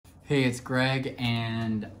Hey, it's Greg,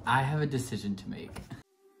 and I have a decision to make.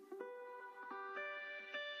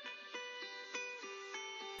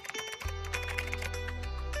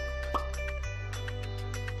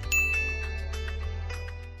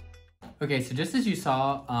 Okay, so just as you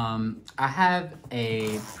saw, I have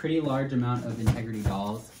a pretty large amount of Integrity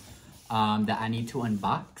dolls that I need to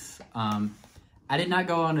unbox. I did not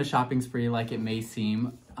go on a shopping spree like it may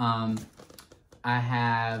seem. I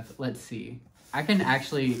have, let's see, I can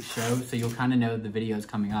actually show so you'll kind of know the video is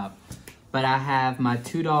coming up. But I have my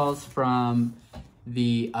 2 dolls from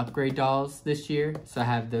the upgrade dolls this year. So I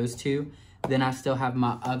have those 2. Then I still have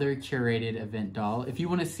my other curated event doll. If you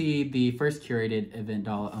want to see the first curated event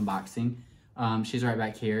doll unboxing, she's right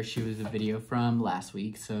back here. She was a video from last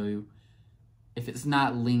week. So if it's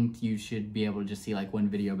not linked, you should be able to just see like one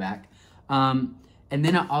video back. And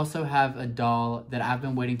then I also have a doll that I've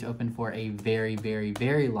been waiting to open for a very, very,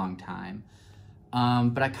 very long time.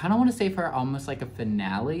 But I kind of want to save her almost like a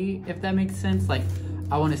finale, if that makes sense. Like,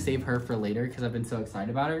 I want to save her for later because I've been so excited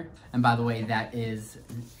about her. And by the way, that is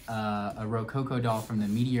a Rococo doll from the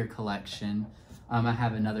Meteor collection. I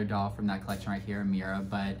have another doll from that collection right here, Mira.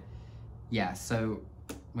 But yeah, so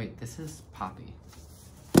wait, this is Poppy.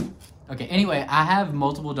 Okay, anyway, I have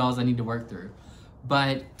multiple dolls I need to work through.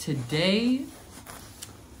 But today,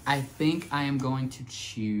 I think I am going to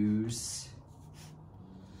choose...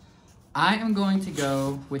 I am going to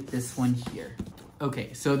go with this one here.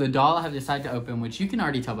 Okay, so the doll I have decided to open, which you can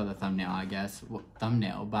already tell by the thumbnail, I guess. Well,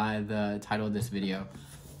 thumbnail, by the title of this video.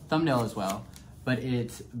 Thumbnail as well. But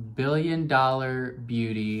it's Billion Dollar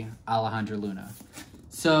Beauty Alejandra Luna.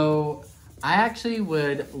 So, I actually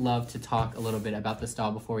would love to talk a little bit about this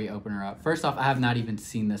doll before we open her up. First off, I have not even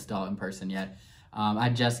seen this doll in person yet. I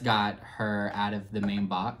just got her out of the main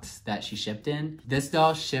box that she shipped in. This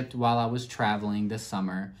doll shipped while I was traveling this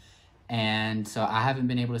summer. And so I haven't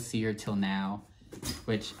been able to see her till now,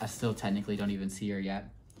 which I still technically don't even see her yet.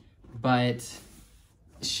 But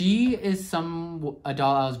she is a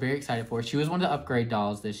doll I was very excited for. She was one of the upgrade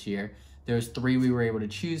dolls this year. There's 3 we were able to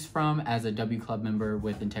choose from as a W Club member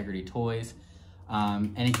with Integrity Toys.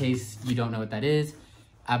 And in case you don't know what that is,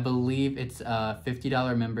 I believe it's a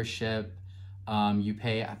 $50 membership. You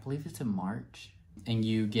pay, I believe it's in March. And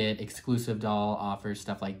you get exclusive doll offers,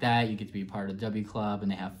 stuff like that. You get to be part of the W Club,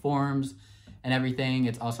 and they have forums and everything.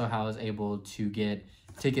 It's also how I was able to get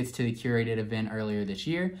tickets to the curated event earlier this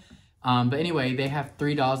year. But anyway, they have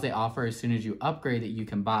 3 dolls they offer as soon as you upgrade that you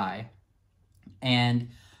can buy. And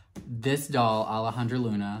this doll, Alejandra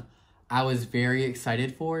Luna, I was very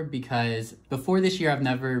excited for because before this year, I've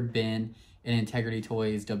never been an Integrity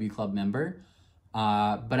Toys W Club member.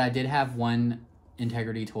 But I did have one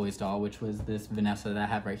Integrity Toys doll, which was this Vanessa that I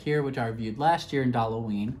have right here, which I reviewed last year in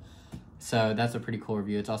Dolloween. So that's a pretty cool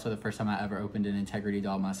review. It's also the first time I ever opened an Integrity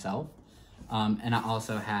doll myself. And I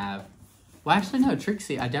also have, well, actually no,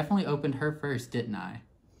 Trixie. I definitely opened her first, didn't I?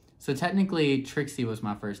 So technically Trixie was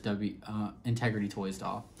my first Integrity Toys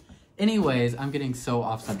doll. Anyways, I'm getting so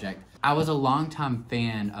off subject. I was a longtime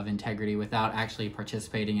fan of Integrity without actually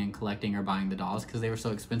participating in collecting or buying the dolls because they were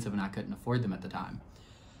so expensive and I couldn't afford them at the time.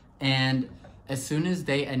 And as soon as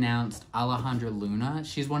they announced Alejandra Luna,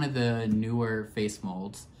 she's one of the newer face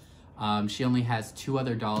molds. She only has 2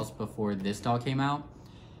 other dolls before this doll came out.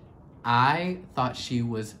 I thought she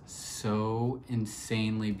was so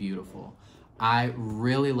insanely beautiful. I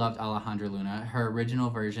really loved Alejandra Luna. Her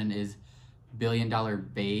original version is Billion Dollar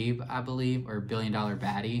Babe, I believe, or Billion Dollar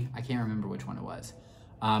Baddie. I can't remember which one it was.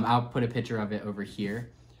 I'll put a picture of it over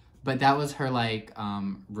here. But that was her, like,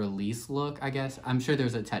 release look, I guess. I'm sure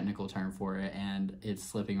there's a technical term for it, and it's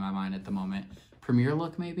slipping my mind at the moment. Premiere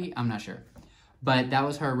look, maybe? I'm not sure. But that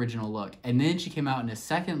was her original look. And then she came out in a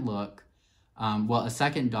second look, a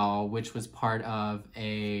second doll, which was part of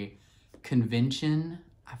a convention.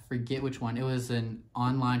 I forget which one. It was an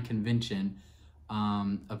online convention,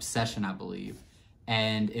 Obsession, I believe.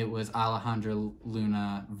 And it was Alejandra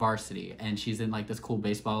Luna Varsity. And she's in, like, this cool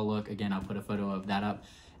baseball look. Again, I'll put a photo of that up.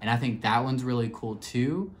 And I think that one's really cool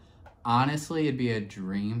too. Honestly, it'd be a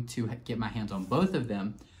dream to get my hands on both of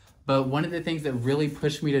them. But one of the things that really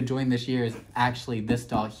pushed me to join this year is actually this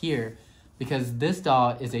doll here. Because this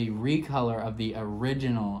doll is a recolor of the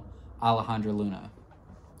original Alejandra Luna.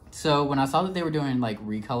 So when I saw that they were doing like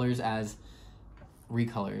recolors, I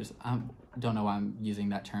don't know why I'm using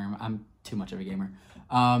that term. I'm too much of a gamer.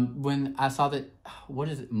 When I saw that, what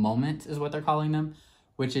is it? Moments is what they're calling them.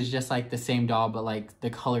 Which is just like the same doll, but like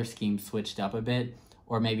the color scheme switched up a bit,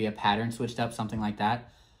 or maybe a pattern switched up, something like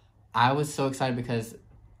that. I was so excited because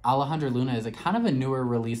Alejandra Luna is a kind of a newer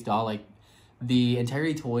release doll. Like the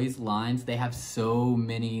Integrity Toys lines, they have so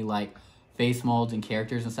many like face molds and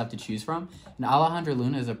characters and stuff to choose from. And Alejandra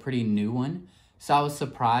Luna is a pretty new one. So I was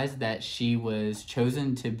surprised that she was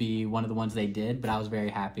chosen to be one of the ones they did, but I was very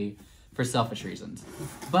happy for selfish reasons.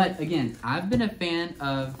 But again, I've been a fan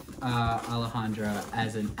of Alejandra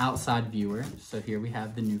as an outside viewer. So here we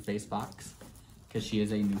have the new face box, because she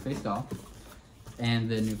is a new face doll. And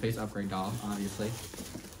the new face upgrade doll, obviously.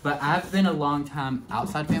 But I've been a long time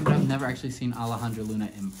outside fan, but I've never actually seen Alejandra Luna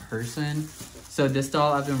in person. So this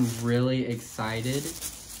doll I've been really excited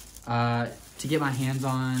to get my hands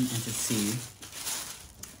on and to see.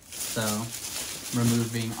 So,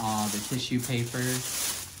 removing all the tissue paper.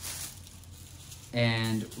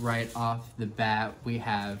 And right off the bat, we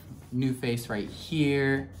have new face right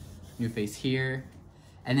here, new face here.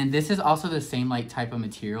 And then this is also the same like type of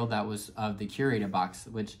material that was of the curated box,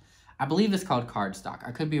 which I believe is called cardstock.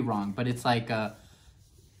 I could be wrong, but it's like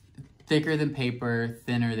thicker than paper,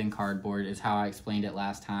 thinner than cardboard is how I explained it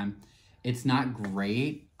last time. It's not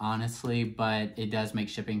great, honestly, but it does make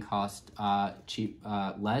shipping cost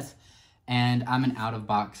less. And I'm an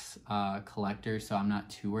out-of-box collector, so I'm not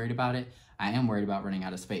too worried about it. I am worried about running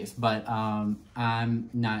out of space, but I'm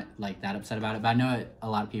not like that upset about it. But I know a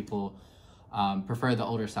lot of people prefer the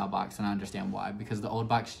older style box, and I understand why, because the older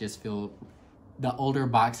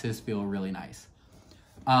boxes feel really nice.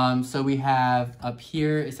 So we have up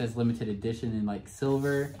here, it says limited edition in like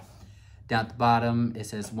silver. Down at the bottom, it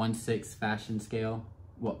says 1/6 fashion scale,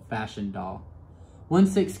 fashion doll.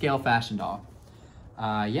 1/6 scale fashion doll.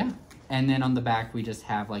 Yeah. And then on the back, we just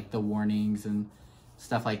have like the warnings and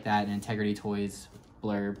stuff like that, and Integrity Toys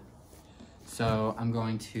blurb. So I'm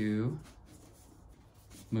going to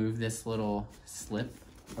move this little slip.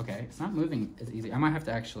 Okay, it's not moving as easy. I might have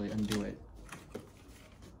to actually undo it.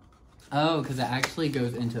 Oh, because it actually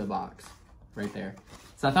goes into the box right there.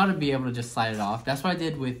 So I thought I'd be able to just slide it off. That's what I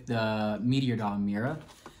did with the Meteor doll, Mira.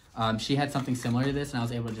 She had something similar to this, and I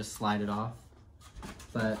was able to just slide it off.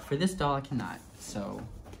 But for this doll, I cannot. So,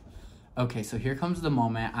 okay, so here comes the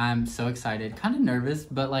moment. I'm so excited, kind of nervous,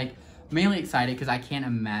 but like mainly excited because I can't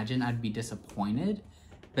imagine I'd be disappointed.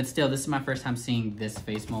 But still, this is my first time seeing this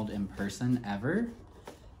face mold in person ever.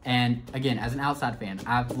 And again, as an outside fan,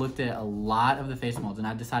 I've looked at a lot of the face molds and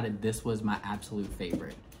I've decided this was my absolute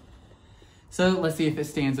favorite. So let's see if it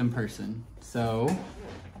stands in person. So,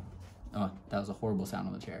 oh, that was a horrible sound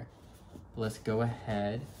on the chair. Let's go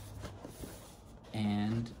ahead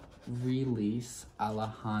and release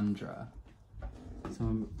Alejandra. So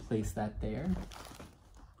I'm gonna place that there.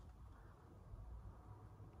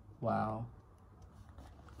 Wow.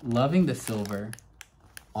 Loving the silver,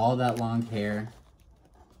 all that long hair.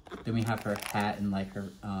 Then we have her hat and like her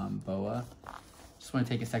boa. Just want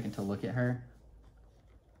to take a second to look at her.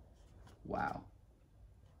 Wow.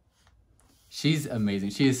 She's amazing.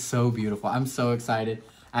 She is so beautiful. I'm so excited.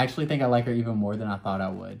 I actually think I like her even more than I thought I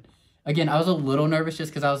would. Again, I was a little nervous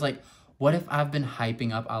just because I was like, what if I've been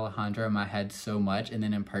hyping up Alejandra in my head so much and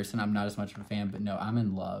then in person I'm not as much of a fan, but no, I'm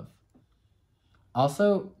in love.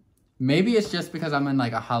 Also, maybe it's just because I'm in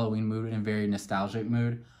like a Halloween mood and a very nostalgic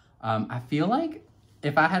mood. I feel like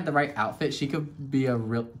if I had the right outfit, she could be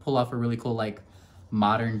pull off a really cool like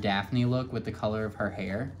modern Daphne look with the color of her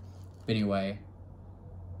hair. But anyway,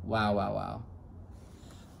 wow, wow,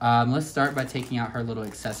 wow. Let's start by taking out her little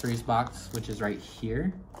accessories box, which is right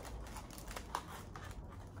here.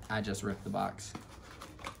 I just ripped the box.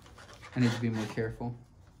 I need to be more careful.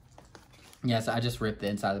 Yes, I just ripped the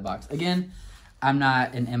inside of the box. Again, I'm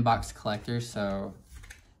not an inbox collector, so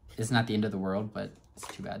it's not the end of the world, but it's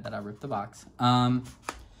too bad that I ripped the box.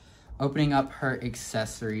 Opening up her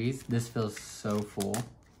accessories. This feels so full.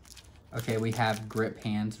 Okay, we have grip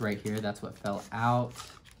hands right here. That's what fell out.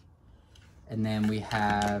 And then we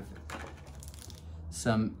have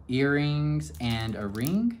some earrings and a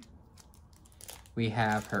ring. We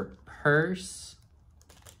have her purse.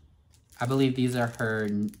 I believe these are her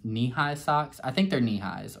knee-high socks. I think they're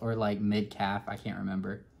knee-highs or like mid-calf. I can't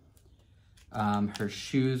remember. Her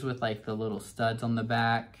shoes with like the little studs on the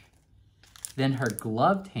back. Then her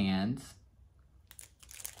gloved hands.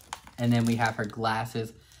 And then we have her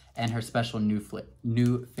glasses and her special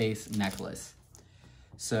new face necklace.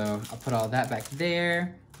 So I'll put all that back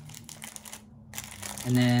there.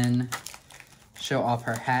 And then show off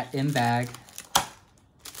her hat and bag.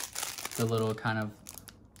 The little kind of,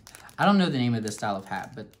 I don't know the name of this style of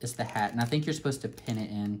hat, but it's the hat. And I think you're supposed to pin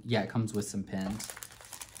it in. Yeah, it comes with some pins.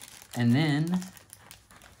 And then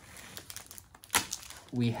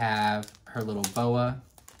we have her little boa.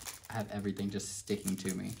 I have everything just sticking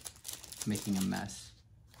to me, making a mess.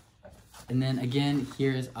 And then again,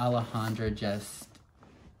 here is Alejandra just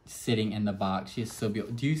sitting in the box. She is so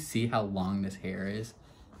beautiful. Do you see how long this hair is?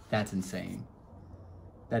 That's insane.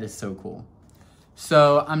 That is so cool.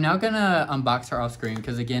 So I'm now gonna unbox her off screen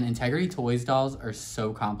because again, Integrity Toys dolls are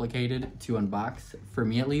so complicated to unbox, for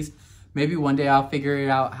me at least. Maybe one day I'll figure it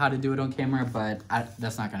out how to do it on camera, but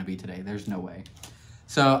that's not gonna be today. There's no way.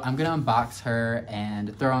 So I'm gonna unbox her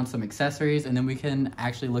and throw on some accessories and then we can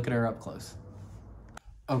actually look at her up close.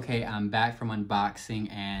 Okay, I'm back from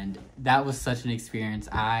unboxing and that was such an experience.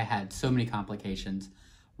 I had so many complications.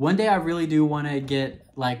 One day I really do want to get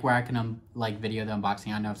like where I can video the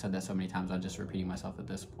unboxing. I know I've said that so many times, I'm just repeating myself at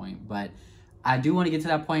this point, but I do want to get to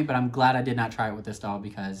that point, but I'm glad I did not try it with this doll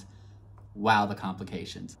because wow, the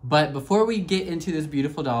complications. But before we get into this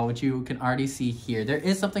beautiful doll, which you can already see here, there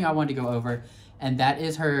is something I wanted to go over, and that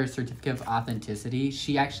is her certificate of authenticity.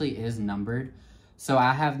 She actually is numbered. So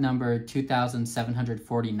I have number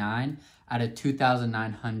 2,749 out of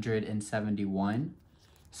 2,971.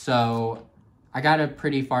 So I got a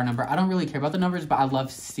pretty far number. I don't really care about the numbers, but I love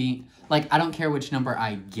seeing, like, I don't care which number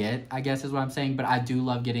I get, I guess is what I'm saying, but I do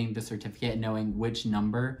love getting the certificate and knowing which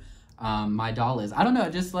number my doll is. I don't know,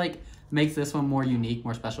 it just, like, makes this one more unique,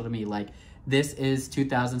 more special to me. Like, this is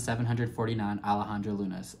 2,749 Alejandra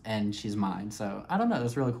Lunas, and she's mine. So, I don't know,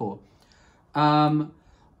 that's really cool.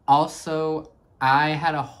 Also, I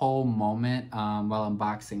had a whole moment while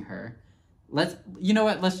unboxing her. You know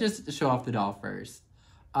what, let's just show off the doll first.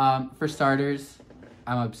 For starters,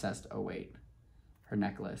 I'm obsessed. Oh, wait. Her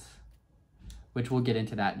necklace. Which we'll get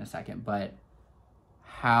into that in a second. But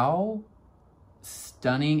how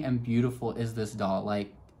stunning and beautiful is this doll?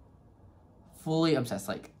 Like, fully obsessed.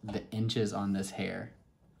 Like, the inches on this hair.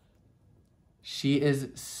 She is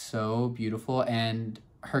so beautiful. And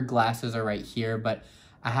her glasses are right here. But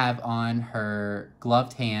I have on her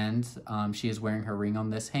gloved hands. She is wearing her ring on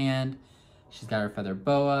this hand. She's got her feather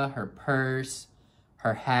boa, her purse.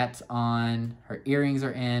 Her hat's on, her earrings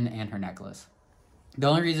are in, and her necklace. The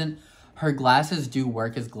only reason her glasses do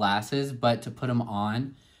work as glasses, but to put them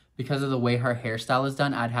on, because of the way her hairstyle is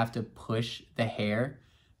done, I'd have to push the hair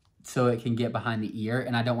so it can get behind the ear,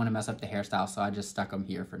 and I don't want to mess up the hairstyle, so I just stuck them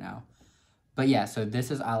here for now. But yeah, so this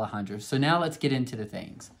is Alejandra. So now let's get into the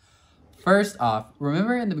things. First off,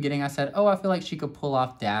 remember in the beginning I said, oh, I feel like she could pull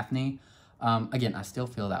off Daphne. Again, I still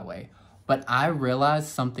feel that way. But I realized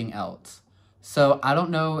something else. So I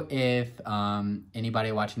don't know if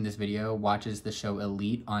anybody watching this video watches the show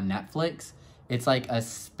Elite on Netflix. It's like a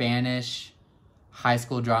Spanish high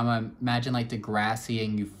school drama. Imagine like Degrassi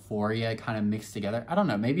and Euphoria kind of mixed together. I don't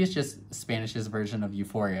know. Maybe it's just Spanish's version of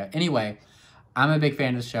Euphoria. Anyway, I'm a big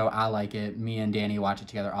fan of the show. I like it. Me and Danny watch it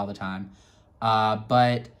together all the time.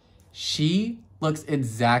 But she looks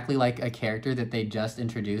exactly like a character that they just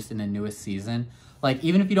introduced in the newest season. Like,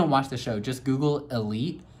 even if you don't watch the show, just Google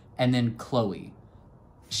Elite and then Chloe.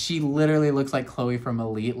 She literally looks like Chloe from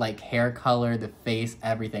Elite, like hair color, the face,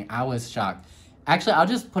 everything. I was shocked. Actually, I'll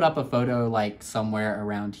just put up a photo like somewhere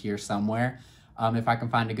around here somewhere, if I can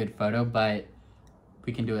find a good photo, but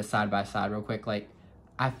we can do it side by side real quick. Like,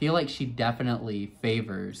 I feel like she definitely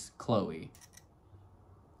favors Chloe.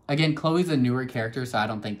 Again, Chloe's a newer character, so I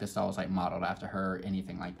don't think this doll was like modeled after her or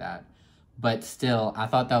anything like that. But still, I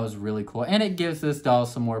thought that was really cool, and it gives this doll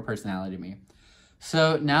some more personality to me.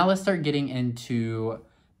 So now let's start getting into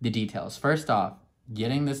the details. First off,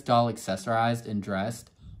 getting this doll accessorized and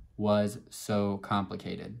dressed was so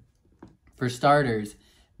complicated. For starters,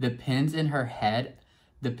 the pins in her head,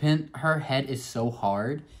 her head is so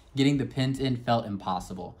hard, getting the pins in felt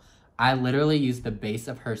impossible. I literally used the base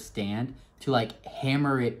of her stand to like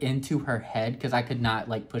hammer it into her head because I could not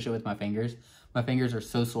like push it with my fingers. My fingers are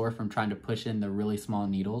so sore from trying to push in the really small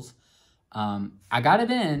needles. I got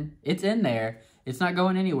it in, it's in there. It's not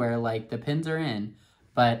going anywhere, like the pins are in,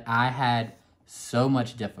 but I had so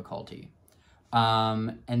much difficulty.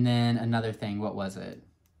 And then another thing, what was it?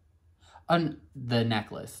 The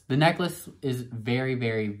necklace. The necklace is very,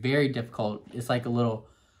 very, very difficult. It's like a little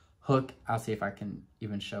hook. I'll see if I can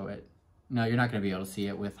even show it. No, you're not going to be able to see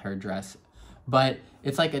it with her dress, but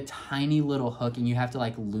it's like a tiny little hook and you have to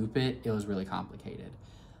like loop it. It was really complicated.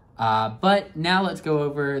 But now let's go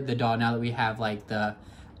over the doll now that we have like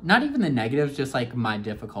not even the negatives, just like my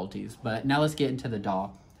difficulties. But now let's get into the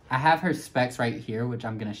doll. I have her specs right here, which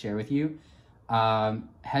I'm going to share with you.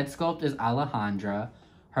 Head sculpt is Alejandra.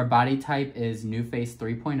 Her body type is New Face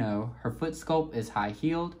 3.0. Her foot sculpt is high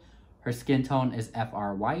heeled. Her skin tone is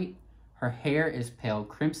FR white. Her hair is pale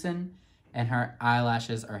crimson. And her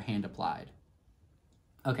eyelashes are hand applied.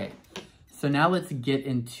 Okay, so now let's get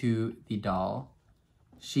into the doll.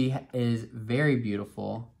 She is very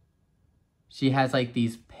beautiful. She has like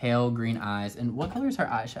these pale green eyes. And what color is her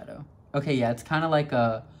eyeshadow? Okay, yeah, it's kind of like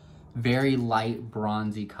a very light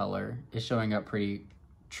bronzy color. It's showing up pretty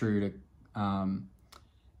true to,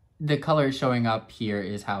 the color showing up here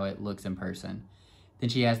is how it looks in person. Then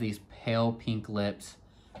she has these pale pink lips.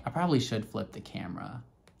 I probably should flip the camera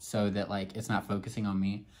so that like it's not focusing on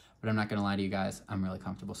me, but I'm not gonna lie to you guys, I'm really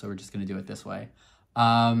comfortable, so we're just gonna do it this way.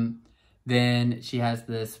 Then she has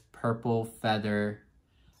this purple feather,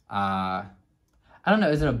 I don't know,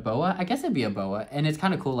 is it a boa? I guess it'd be a boa, and it's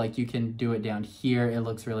kind of cool, like you can do it down here, it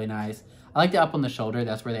looks really nice. I like the up on the shoulder,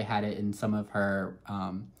 that's where they had it in some of her,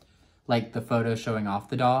 like the photos showing off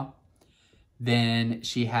the doll. Then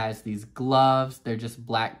she has these gloves, they're just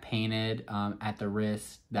black painted at the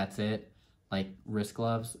wrist, that's it, like wrist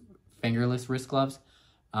gloves, fingerless wrist gloves.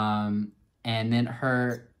 And then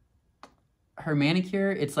her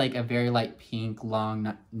manicure, it's like a very light pink,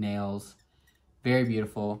 long nails, very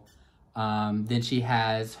beautiful. Then she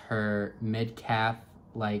has her mid-calf,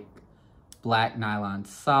 like black nylon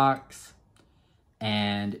socks,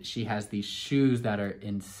 and she has these shoes that are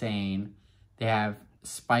insane. They have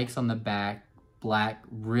spikes on the back, black,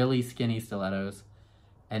 really skinny stilettos,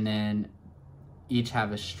 and then each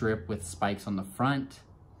have a strip with spikes on the front.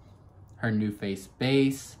 Her NuFace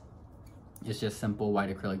base, it's just simple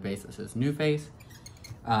white acrylic base that says NuFace.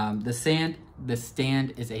 The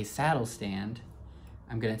stand is a saddle stand.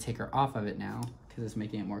 I'm gonna take her off of it now because it's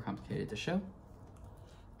making it more complicated to show.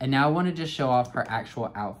 And now I want to just show off her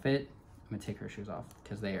actual outfit. I'm gonna take her shoes off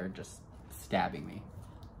because they are just stabbing me.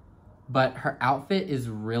 But her outfit is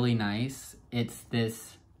really nice. It's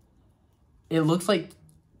this, it looks like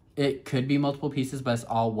it could be multiple pieces, but it's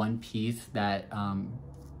all one piece that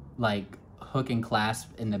like hook and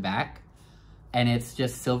clasp in the back. And it's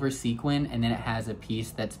just silver sequin, and then it has a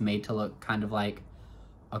piece that's made to look kind of like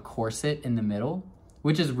a corset in the middle,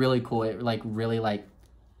 which is really cool. It like really like,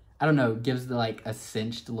 I don't know, gives the like a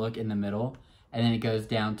cinched look in the middle, and then it goes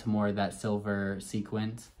down to more of that silver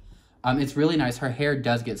sequins. It's really nice. Her hair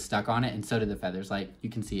does get stuck on it, and so do the feathers. Like, you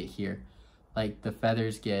can see it here. Like, the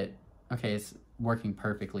feathers get, okay, it's working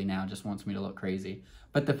perfectly now, just wants me to look crazy.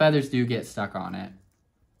 But the feathers do get stuck on it.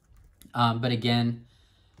 But again,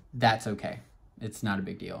 that's okay. It's not a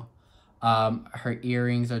big deal. Her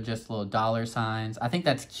earrings are just little dollar signs. I think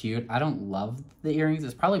that's cute. I don't love the earrings.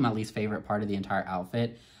 It's probably my least favorite part of the entire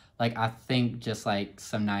outfit. Like, I think just like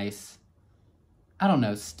some nice, I don't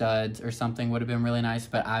know, studs or something would have been really nice,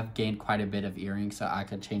 but I've gained quite a bit of earrings, so I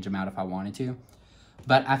could change them out if I wanted to.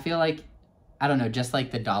 But I feel like, I don't know, just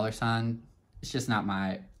like the dollar sign, it's just not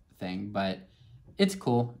my thing, but it's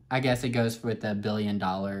cool. I guess it goes with the $1 billion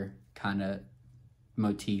kind of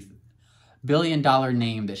motif. $1 billion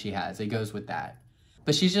name that she has, it goes with that.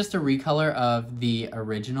 But she's just a recolor of the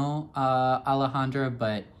original Alejandra,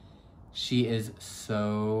 but she is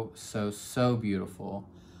so, so, so beautiful.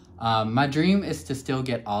 My dream is to still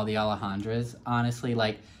get all the Alejandras, honestly.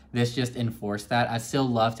 Like, this just enforced that. I still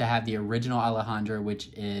love to have the original Alejandra, which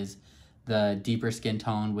is the deeper skin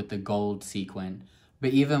tone with the gold sequin.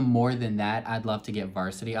 But even more than that, I'd love to get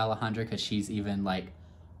Varsity Alejandra because she's even, like,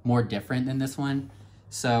 more different than this one.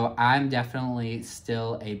 So I'm definitely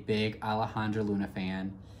still a big Alejandra Luna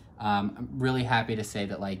fan. I'm really happy to say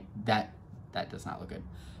that, like, that does not look good.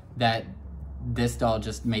 That this doll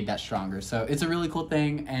just made that stronger. So it's a really cool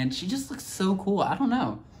thing, and she just looks so cool. I don't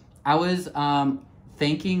know. I was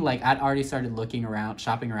thinking, like, I'd already started looking around,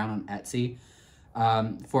 shopping around on Etsy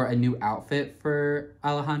for a new outfit for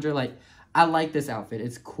Alejandra. Like, I like this outfit.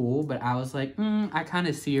 It's cool, but I was like, I kind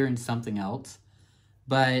of see her in something else.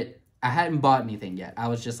 But I hadn't bought anything yet. I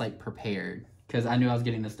was just, like, prepared because I knew I was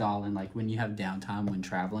getting this doll, and, like, when you have downtime when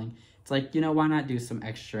traveling, it's like, you know, why not do some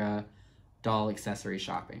extra doll accessory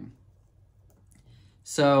shopping?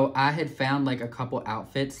 So I had found like a couple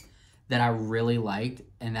outfits that I really liked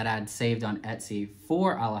and that I had saved on Etsy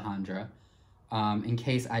for Alejandra in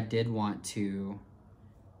case I did want to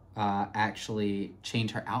actually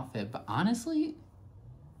change her outfit. But honestly,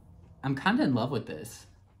 I'm kind of in love with this,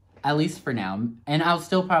 at least for now. And I'll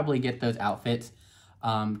still probably get those outfits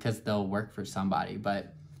because they'll work for somebody.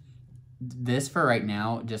 But this for right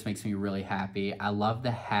now just makes me really happy. I love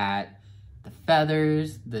the hat. The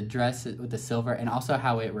feathers, the dress with the silver, and also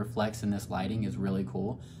how it reflects in this lighting is really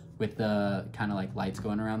cool with the kind of like lights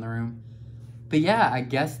going around the room. But yeah, I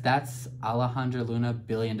guess that's Alejandra Luna $1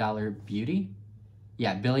 Billion Beauty.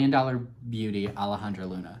 Yeah, $1 Billion Beauty Alejandra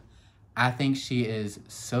Luna. I think she is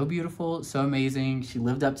so beautiful, so amazing. She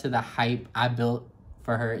lived up to the hype I built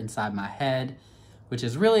for her inside my head, which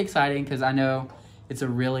is really exciting because I know it's a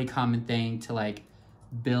really common thing to like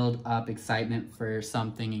build up excitement for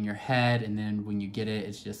something in your head, and then when you get it,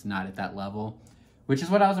 it's just not at that level, which is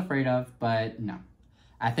what I was afraid of. But no,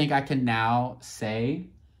 I think I can now say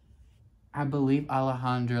I believe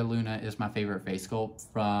Alejandra Luna is my favorite face sculpt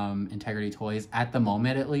from Integrity Toys, at the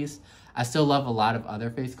moment at least. I still love a lot of other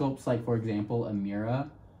face sculpts, like for example, Amira.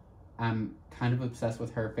 I'm kind of obsessed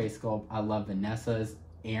with her face sculpt. I love Vanessa's,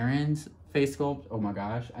 Erin's face sculpt. Oh my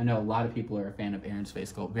gosh. I know a lot of people are a fan of Erin's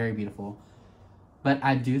face sculpt. Very beautiful. But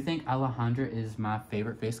I do think Alejandra is my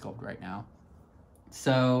favorite face sculpt right now.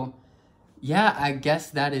 So yeah, I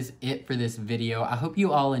guess that is it for this video. I hope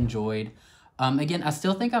you all enjoyed. Again, I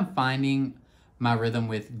still think I'm finding my rhythm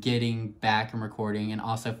with getting back and recording, and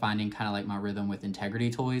also finding kind of like my rhythm with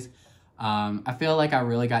Integrity Toys. I feel like I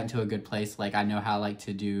really got into a good place. Like, I know how I like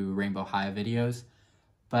to do Rainbow High videos,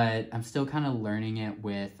 but I'm still kind of learning it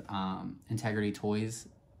with Integrity Toys,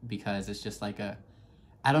 because it's just like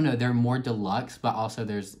I don't know, they're more deluxe, but also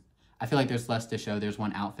I feel like there's less to show. There's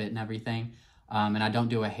one outfit and everything. And I don't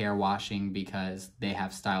do a hair washing because they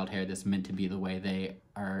have styled hair that's meant to be the way they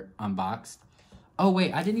are unboxed. Oh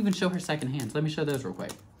wait, I didn't even show her second hands. Let me show those real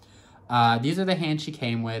quick. These are the hands she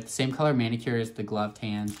came with. Same color manicure as the gloved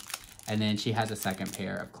hands. And then she has a second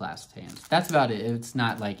pair of clasped hands. That's about it. It's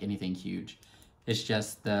not like anything huge. It's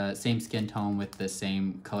just the same skin tone with the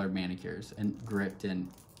same colored manicures and gripped and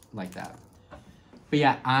like that. But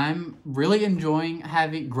yeah, I'm really enjoying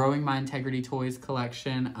growing my Integrity Toys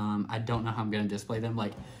collection. I don't know how I'm going to display them.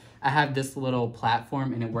 Like, I have this little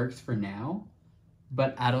platform and it works for now,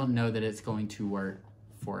 but I don't know that it's going to work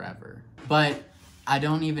forever. But I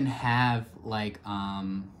don't even have like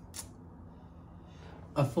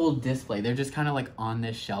a full display. They're just kind of like on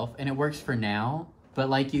this shelf, and it works for now. But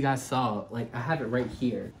like you guys saw, like I have it right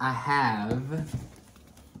here. I have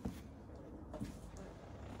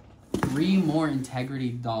 3 more Integrity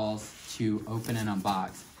dolls to open and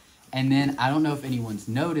unbox. And then, I don't know if anyone's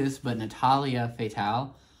noticed, but Natalia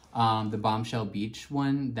Fatale, the Bombshell Beach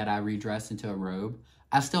one that I redressed into a robe,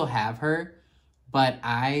 I still have her, but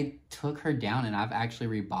I took her down and I've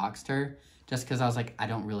actually reboxed her just because I was like, I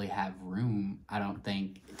don't really have room, I don't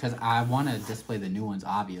think, because I want to display the new ones,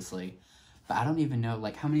 obviously. But I don't even know,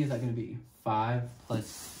 like, how many is that going to be? 5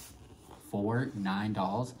 plus 4, 9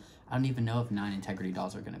 dolls. I don't even know if 9 Integrity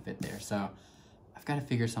dolls are going to fit there. So I've got to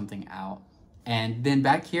figure something out. And then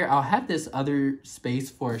back here, I'll have this other space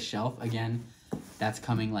for a shelf. Again, that's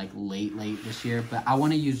coming like late this year. But I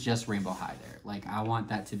want to use just Rainbow High there. Like, I want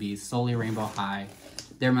that to be solely Rainbow High.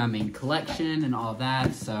 They're my main collection and all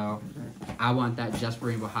that. So I want that just for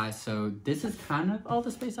Rainbow High. So this is kind of all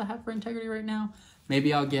the space I have for Integrity right now.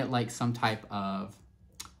 Maybe I'll get like some type of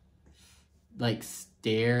like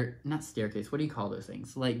not staircase, what do you call those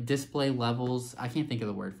things? Like display levels. I can't think of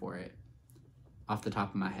the word for it off the top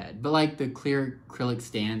of my head. But like the clear acrylic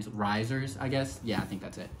stands, risers, I guess. Yeah, I think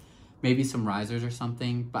that's it. Maybe some risers or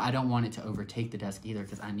something. But I don't want it to overtake the desk either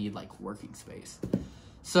because I need like working space.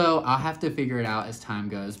 So I'll have to figure it out as time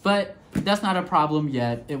goes. But that's not a problem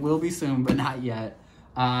yet. It will be soon, but not yet.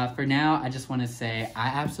 For now, I just want to say I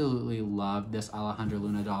absolutely love this Alejandra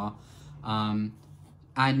Luna doll.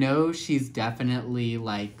 I know she's definitely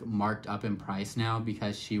like marked up in price now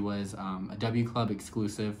because she was a W Club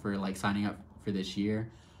exclusive for like signing up for this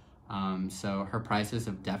year. So her prices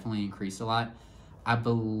have definitely increased a lot. I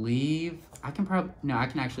believe I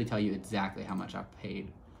can actually tell you exactly how much I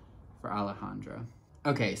paid for Alejandra.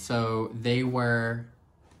 Okay, so they were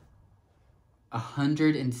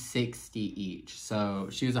 $160 each. So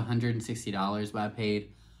she was $160, but I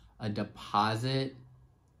paid a deposit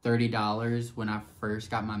 $30 when I first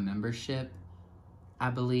got my membership, I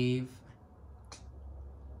believe.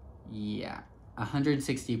 Yeah,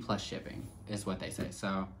 160 plus shipping is what they say.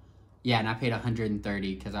 So yeah, and I paid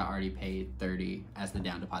 130 because I already paid 30 as the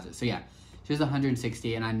down deposit. So yeah, she was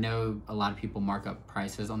 160, and I know a lot of people mark up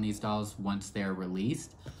prices on these dolls once they're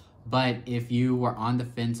released. But if you were on the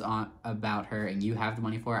fence about her and you have the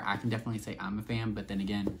money for her, I can definitely say I'm a fan. But then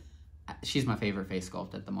again, she's my favorite face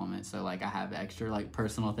sculpt at the moment. So like I have extra like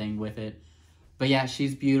personal thing with it. But yeah,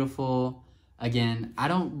 she's beautiful. Again,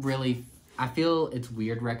 I feel it's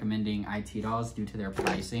weird recommending IT dolls due to their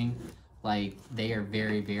pricing. Like, they are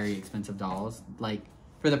very, very expensive dolls. Like,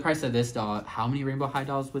 for the price of this doll, how many Rainbow High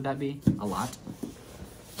dolls would that be? A lot.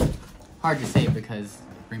 Hard to say because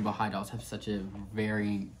Rainbow High dolls have such a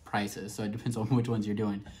varying prices, so it depends on which ones you're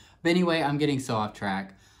doing. But anyway, I'm getting so off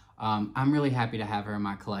track. I'm really happy to have her in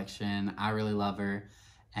my collection. I really love her,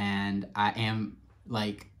 and I am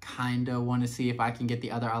like kind of want to see if I can get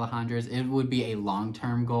the other Alejandras. It would be a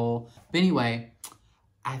long-term goal. But anyway,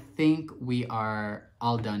 I think we are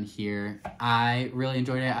all done here. I really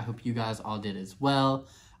enjoyed it. I hope you guys all did as well.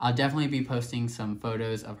 I'll definitely be posting some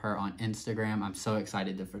photos of her on Instagram. I'm so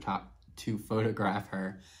excited to photograph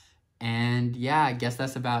her. And yeah, I guess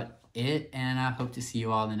that's about it, and I hope to see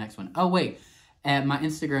you all in the next one. Oh, wait. My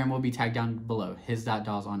Instagram will be tagged down below.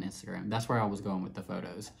 His.dolls on Instagram. That's where I was going with the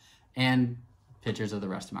photos. And pictures of the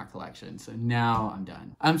rest of my collection. So now I'm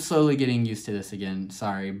done. I'm slowly getting used to this again.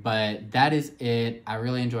 Sorry. But that is it. I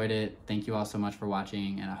really enjoyed it. Thank you all so much for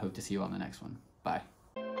watching, and I hope to see you all in the next one. Bye.